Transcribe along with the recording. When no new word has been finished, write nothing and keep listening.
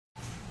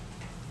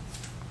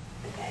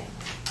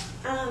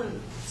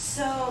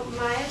So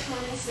my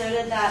opponents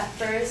noted that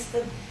first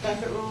the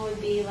Buffett rule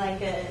would be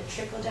like a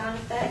trickle-down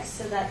effect,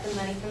 so that the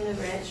money from the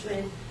rich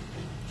would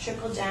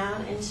trickle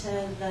down into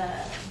the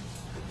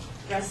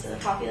rest of the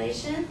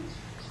population.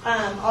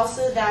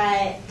 Also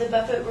that the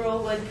Buffett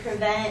rule would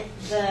prevent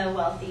the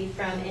wealthy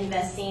from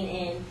investing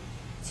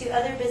into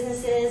other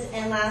businesses,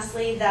 and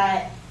lastly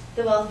that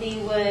the wealthy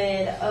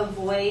would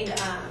avoid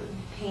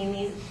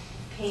paying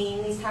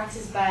these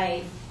taxes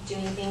by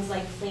doing things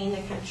like fleeing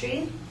the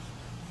country.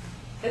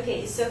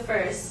 Okay, so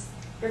first,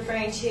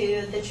 referring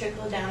to the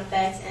trickle-down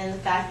effect and the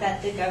fact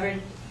that the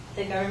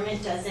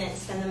government doesn't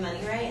spend the money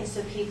right, and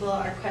so people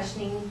are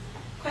questioning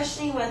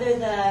whether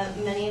the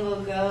money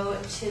will go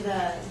to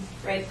the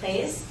right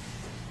place.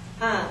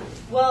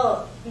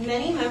 Well,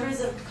 many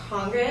members of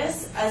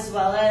Congress, as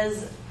well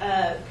as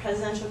a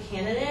presidential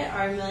candidate,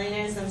 are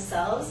millionaires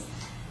themselves.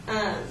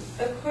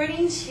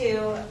 According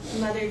to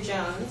Mother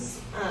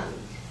Jones,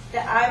 the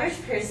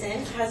average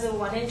person has a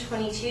 1 in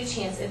 22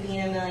 chance of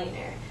being a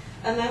millionaire.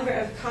 A member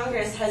of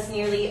Congress has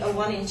nearly a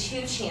 1 in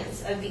 2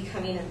 chance of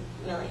becoming a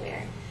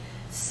millionaire.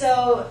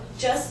 So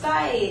just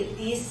by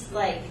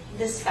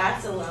this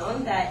fact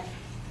alone, that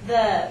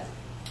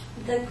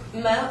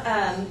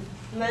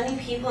many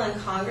people in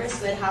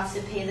Congress would have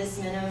to pay this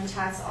minimum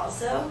tax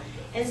also,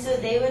 and so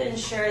they would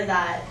ensure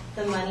that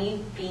the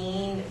money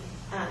being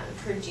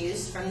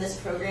produced from this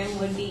program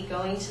would be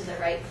going to the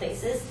right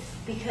places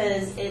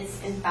because it's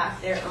in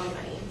fact their own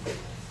money.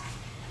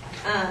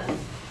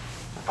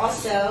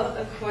 Also,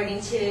 according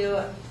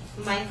to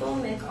Michael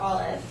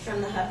McAuliffe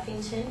from the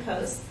Huffington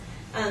Post,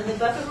 the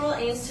Buffett rule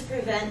aims to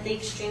prevent the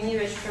extremely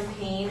rich from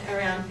paying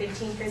around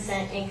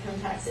 15% income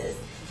taxes,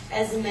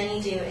 as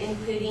many do,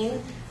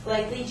 including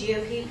likely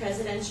GOP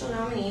presidential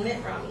nominee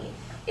Mitt Romney.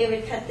 It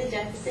would cut the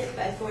deficit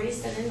by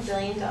 $47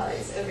 billion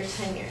over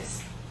 10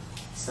 years.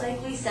 So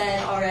like we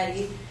said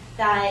already,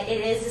 that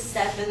it is a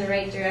step in the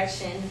right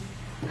direction,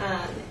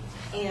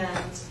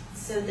 and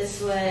so this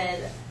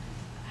would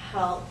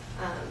help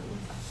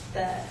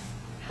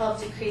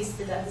decrease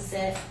the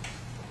deficit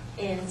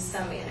in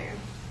some manner.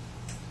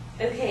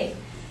 Okay,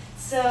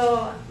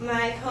 so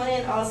my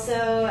opponent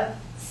also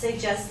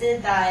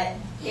suggested that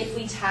if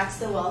we tax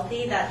the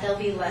wealthy, that they'll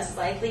be less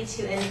likely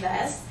to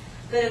invest.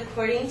 But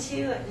according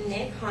to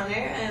Nick Honor,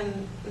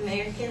 an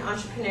American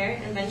entrepreneur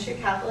and venture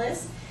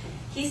capitalist,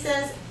 he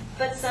says,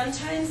 but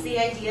sometimes the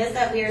ideas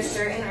that we are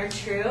certain are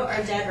true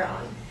are dead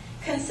wrong.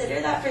 Consider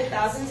that for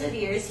thousands of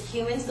years,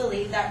 humans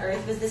believed that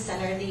Earth was the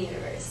center of the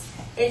universe.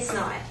 It's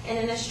not, and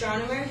an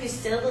astronomer who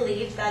still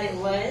believed that it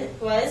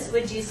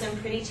would do some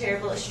pretty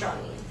terrible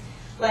astronomy.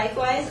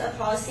 Likewise, a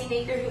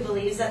policymaker who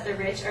believes that the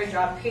rich are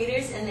job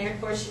creators and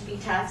therefore should be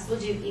taxed will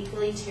do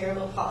equally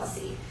terrible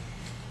policy.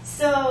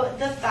 So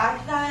the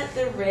fact that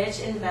the rich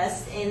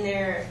invest in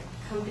their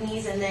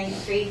companies and then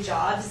create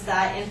jobs,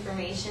 that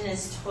information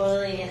is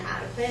totally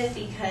inadequate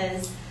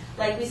because,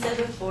 like we said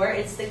before,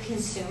 it's the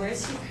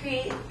consumers who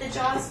create the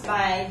jobs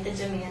by the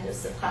demand of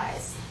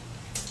supplies.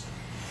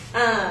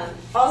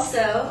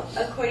 Also,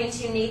 according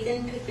to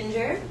Nathan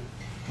Pippinger,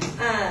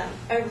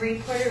 a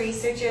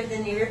researcher of the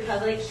New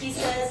Republic, he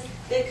says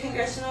the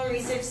Congressional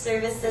Research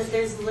Service says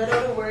there's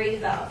little to worry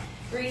about.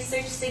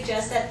 Research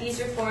suggests that these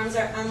reforms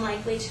are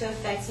unlikely to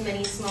affect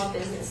many small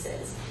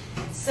businesses.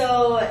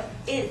 So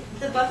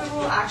the Buffett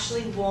rule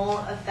actually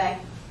won't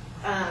affect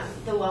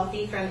the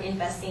wealthy from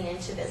investing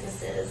into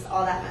businesses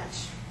all that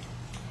much.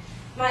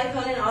 My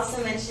opponent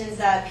also mentions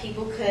that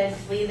people could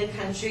flee the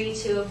country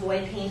to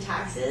avoid paying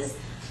taxes.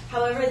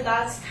 However,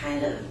 that's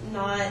kind of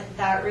not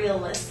that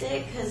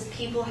realistic because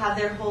people have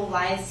their whole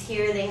lives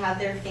here, they have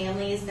their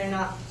families, they're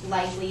not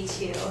likely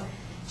to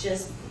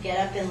just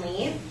get up and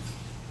leave.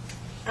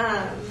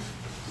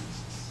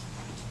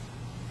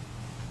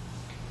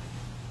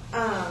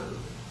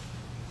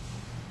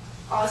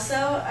 Also,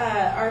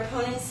 our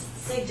opponents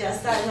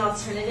suggest that an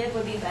alternative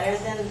would be better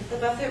than the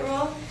Buffett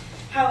rule.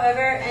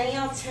 However, any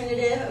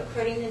alternative,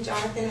 according to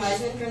Jonathan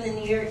Weisman from the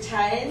New York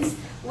Times,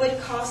 would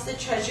cost the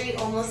Treasury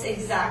almost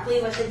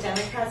exactly what the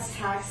Democrats'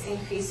 tax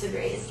increase would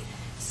raise.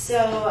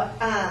 So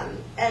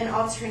an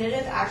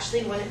alternative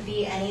actually wouldn't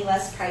be any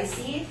less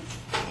pricey.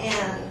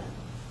 And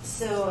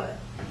so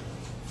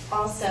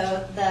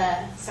also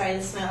this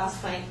is my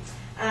last point.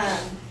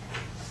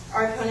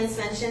 Our opponents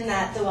mentioned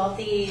that the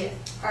wealthy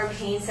are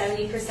paying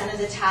 70% of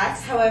the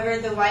tax. However,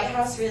 the White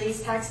House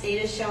released tax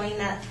data showing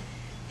that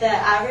the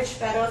average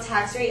federal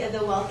tax rate of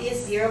the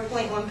wealthiest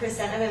 0.1%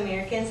 of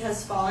Americans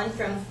has fallen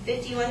from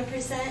 51%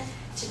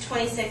 to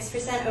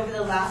 26% over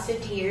the last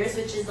 50 years,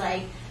 which is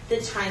like the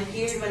time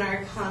period when our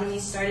economy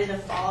started to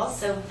fall.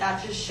 So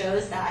that just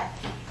shows that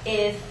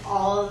if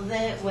all of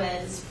it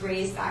was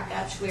raised back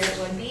up to where it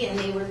would be and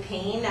they were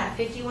paying that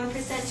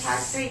 51%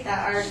 tax rate,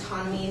 that our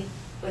economy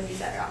would be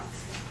better off.